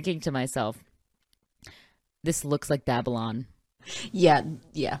kept thinking to myself, this looks like Babylon. Yeah.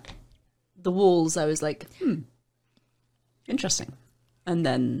 The walls, I was like, interesting. And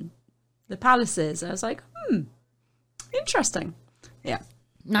then the palaces, I was like, interesting. Yeah.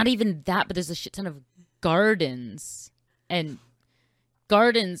 Not even that, but there's a shit ton of gardens and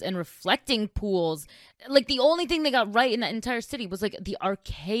reflecting pools. Like the only thing they got right in that entire city was like the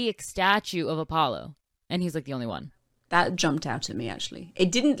archaic statue of Apollo. And he's like the only one. That jumped out at me, actually.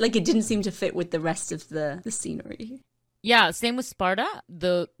 It didn't seem to fit with the rest of the scenery. Yeah, same with Sparta.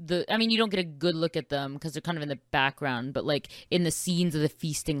 I mean, you don't get a good look at them because they're kind of in the background, but like in the scenes of the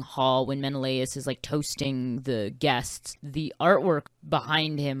feasting hall when Menelaus is like toasting the guests, the artwork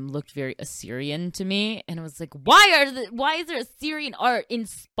behind him looked very Assyrian to me, and I was like, why is there Assyrian art in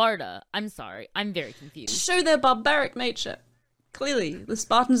Sparta? I'm sorry, I'm very confused. To show their barbaric nature. Clearly, the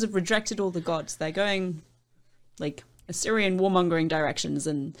Spartans have rejected all the gods. They're going like Assyrian warmongering directions,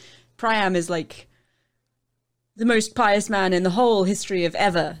 and Priam is like the most pious man in the whole history of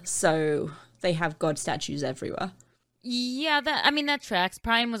ever, so they have god statues everywhere. Yeah, that tracks.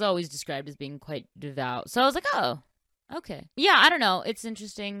 Priam was always described as being quite devout, so I was like, oh, okay. Yeah, I don't know. It's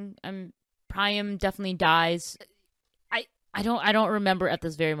interesting. Priam definitely dies. I don't remember at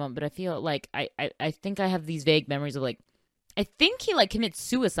this very moment, but I feel like I think I have these vague memories of like, I think he like commits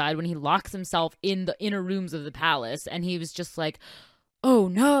suicide when he locks himself in the inner rooms of the palace, and he was just like, oh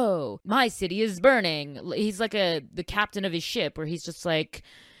no, my city is burning. He's like the captain of his ship where he's just like,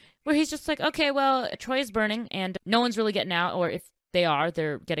 okay, well, Troy is burning and no one's really getting out, or if they are,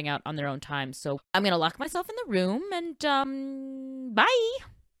 they're getting out on their own time. So I'm going to lock myself in the room and bye.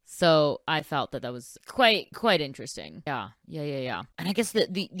 So I felt that was quite interesting. Yeah. And I guess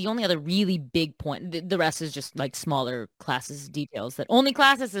the only other really big point, the rest is just like smaller classes details that only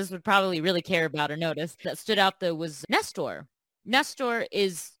classicists would probably really care about or notice, that stood out though was Nestor. Nestor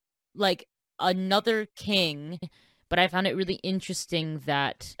is like another king, but I found it really interesting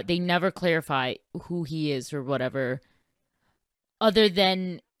that they never clarify who he is or whatever, other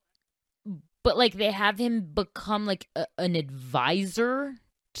than, but like they have him become like an advisor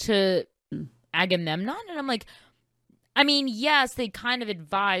to Agamemnon. And I'm like, I mean, yes, they kind of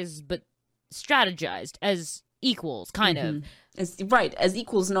advised, but strategized as equals, kind of. As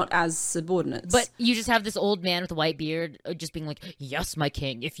equals, not as subordinates. But you just have this old man with a white beard just being like, yes, my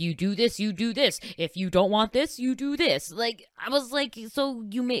king, if you do this, you do this. If you don't want this, you do this. Like, I was like, so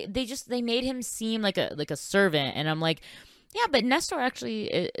they made him seem like a servant. And I'm like, yeah, but Nestor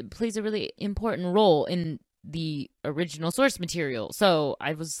actually plays a really important role in the original source material. So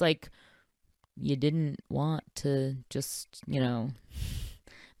I was like, you didn't want to just,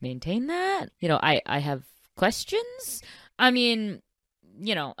 maintain that? I have questions. I mean,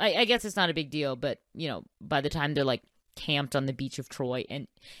 I guess it's not a big deal, but, by the time they're like camped on the beach of Troy and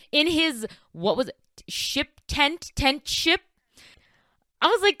in his, what was it, tent ship? I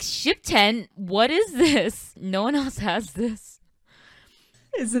was like, ship tent? What is this? No one else has this.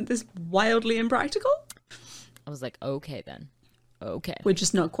 Isn't this wildly impractical? I was like, okay then. Okay. We're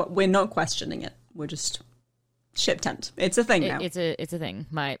just we're not questioning it. We're just ship tent. It's a thing now. It's a thing.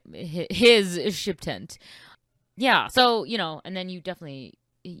 His ship tent. Yeah. So, and then you definitely,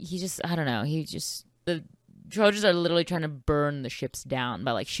 I don't know. The Trojans are literally trying to burn the ships down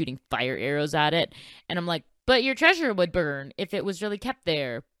by like shooting fire arrows at it. And I'm like, but your treasure would burn if it was really kept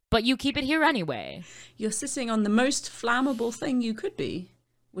there. But you keep it here anyway. You're sitting on the most flammable thing you could be,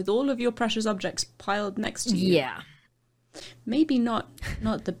 with all of your precious objects piled next to you. Yeah. Maybe not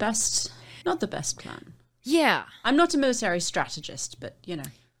the best plan. Yeah. I'm not a military strategist, but,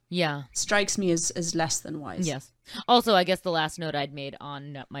 Yeah. Strikes me as less than wise. Yes. Also, I guess the last note I'd made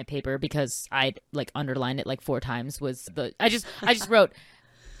on my paper, because I'd like underlined it like 4 times, was I just wrote,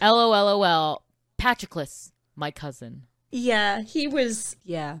 LOLOL, Patroclus, my cousin. Yeah, he was,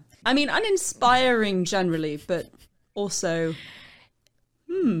 I mean, uninspiring generally, but also,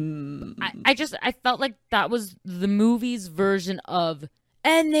 I felt like that was the movie's version of,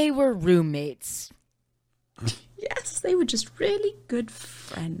 and they were roommates. Yes, they were just really good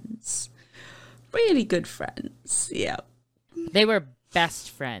friends. Really good friends, yeah. They were best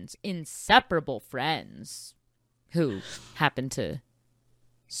friends, inseparable friends, who happened to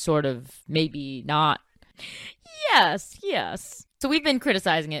sort of maybe not. Yes. So we've been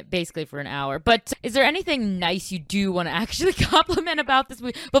criticizing it basically for an hour, but is there anything nice you do want to actually compliment about this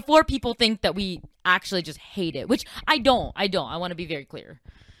movie before people think that we actually just hate it? Which I don't. I want to be very clear.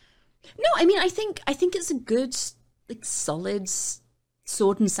 No, I mean, I think it's a good like solid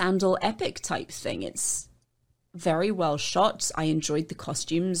sword and sandal epic type thing. It's very well shot. I enjoyed the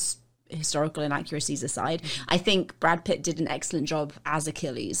costumes, historical inaccuracies aside. I think Brad Pitt did an excellent job as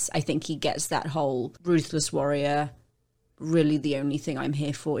Achilles. I think he gets that whole ruthless warrior, really the only thing I'm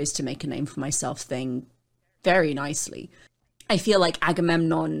here for is to make a name for myself thing very nicely. I feel like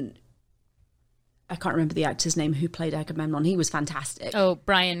Agamemnon, I can't remember the actor's name who played Agamemnon. He was fantastic. Oh,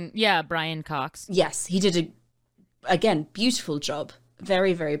 Brian Cox. Yes, he did again, beautiful job.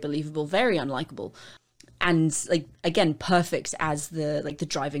 Very, very believable, very unlikable. And like, again, perfect as the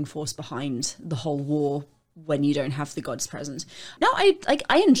driving force behind the whole war when you don't have the gods present. No,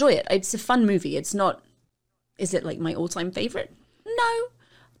 I enjoy it. It's a fun movie. It's not, is it like my all-time favorite? No,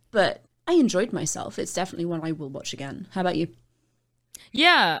 but I enjoyed myself. It's definitely one I will watch again. How about you?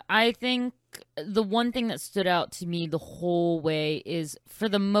 Yeah, I think the one thing that stood out to me the whole way is, for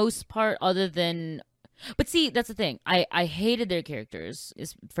the most part, other than... But see, that's the thing. I hated their characters,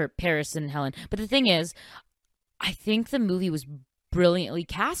 is for Paris and Helen. But the thing is, I think the movie was brilliantly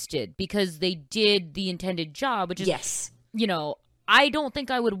casted because they did the intended job, which is, yes, you know, I don't think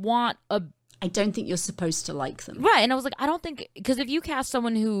I would want a... I don't think you're supposed to like them. Right, and I was like, I don't think... Because if you cast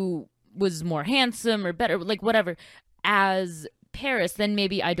someone who was more handsome or better, like whatever, as Paris, then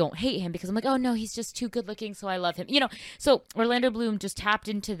maybe I don't hate him because I'm like, oh no, he's just too good looking, so I love him. You know, so Orlando Bloom just tapped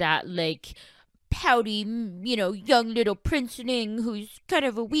into that, like, pouty, you know, young little princeling who's kind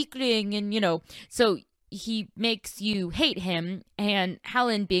of a weakling, and, you know, so he makes you hate him, and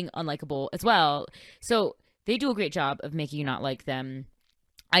Helen being unlikable as well. So they do a great job of making you not like them.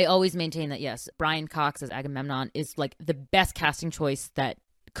 I always maintain that, yes, Brian Cox as Agamemnon is like the best casting choice that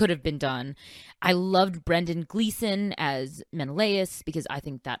could have been done. I loved Brendan Gleeson as Menelaus because I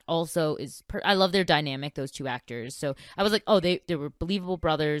think that also is I love their dynamic, those two actors. So I was like, oh, they were believable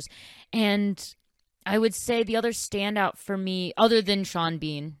brothers. And I would say the other standout for me, other than Sean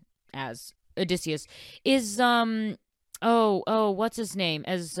Bean as Odysseus, is what's his name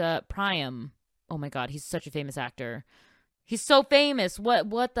as Priam. Oh my God, he's such a famous actor. He's so famous.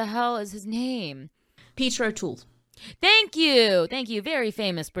 What the hell is his name? Peter O'Toole. Thank you. Very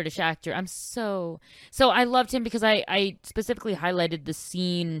famous British actor. So I loved him because I specifically highlighted the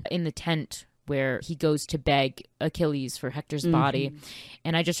scene in the tent where he goes to beg Achilles for Hector's body.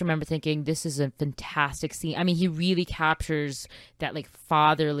 And I just remember thinking, this is a fantastic scene. I mean, he really captures that like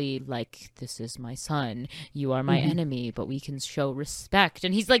fatherly, like, this is my son, you are my enemy, but we can show respect.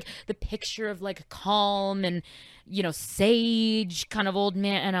 And he's like the picture of like a calm and, you know, sage kind of old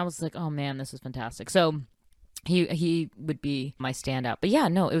man. And I was like, oh man, this is fantastic. So he would be my standout. But yeah,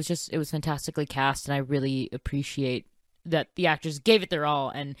 no, it was fantastically cast, and I really appreciate that the actors gave it their all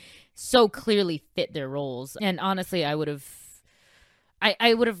and so clearly fit their roles. And honestly, I would have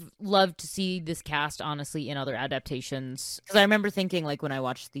loved to see this cast, honestly, in other adaptations. Because I remember thinking, like, when I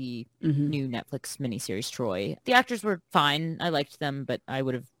watched the new Netflix miniseries Troy, the actors were fine. I liked them, but I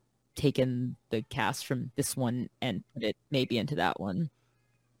would have taken the cast from this one and put it maybe into that one.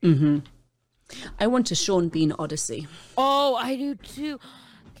 I want a Sean Bean Odyssey. Oh, I do too.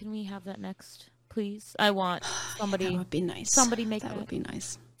 Can we have that next, please? I want somebody. That would be nice. Somebody make that. That would be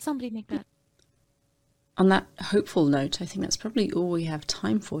nice. Somebody make that. On that hopeful note, I think that's probably all we have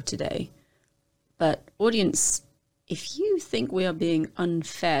time for today. But audience, if you think we are being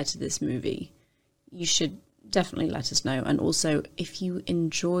unfair to this movie, you should definitely let us know. And also, if you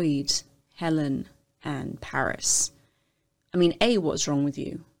enjoyed Helen and Paris, I mean, A, what's wrong with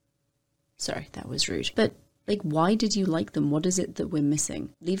you? Sorry, that was rude. But, like, why did you like them? What is it that we're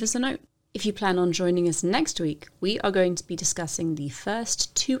missing? Leave us a note. If you plan on joining us next week, we are going to be discussing the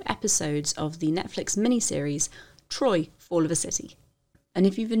first 2 episodes of the Netflix miniseries, Troy, Fall of a City. And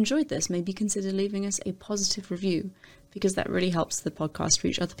if you've enjoyed this, maybe consider leaving us a positive review, because that really helps the podcast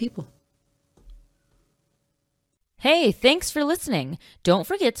reach other people. Hey, thanks for listening. Don't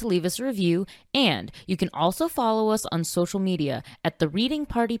forget to leave us a review, and you can also follow us on social media at The Reading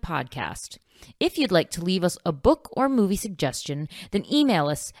Party Podcast. If you'd like to leave us a book or movie suggestion, then email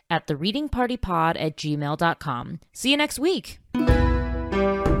us at thereadingpartypod@gmail.com. See you next week.